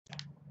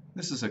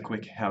This is a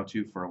quick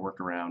how-to for a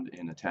workaround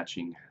in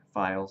attaching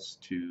files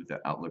to the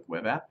Outlook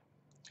web app.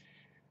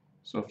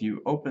 So if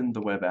you open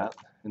the web app,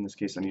 in this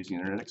case I'm using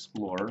Internet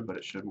Explorer, but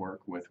it should work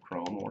with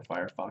Chrome or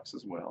Firefox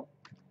as well.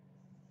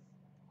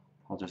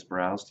 I'll just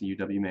browse to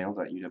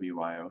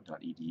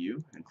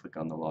uwmail.uwyo.edu and click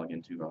on the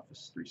Login to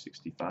Office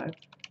 365.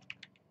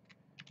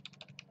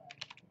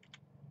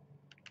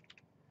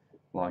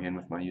 Log in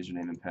with my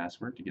username and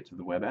password to get to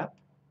the web app.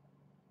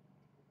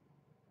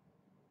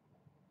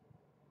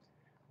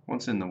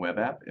 Once in the web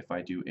app, if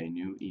I do a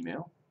new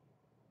email,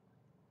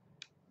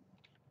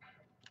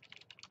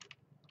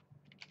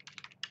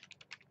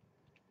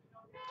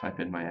 type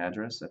in my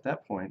address, at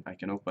that point I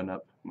can open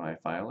up my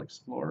File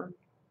Explorer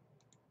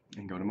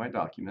and go to my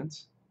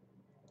documents.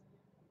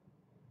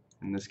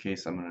 In this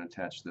case I'm going to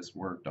attach this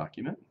Word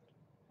document.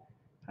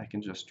 I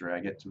can just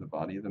drag it to the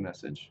body of the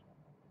message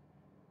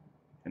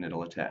and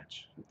it'll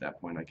attach. At that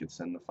point I could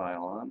send the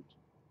file on.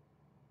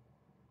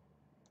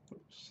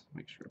 Oops,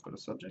 make sure I put a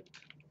subject.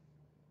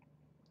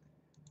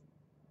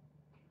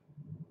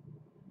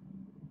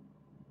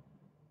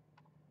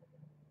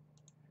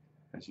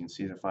 As you can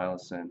see, the file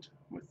is sent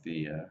with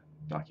the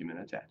document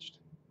attached.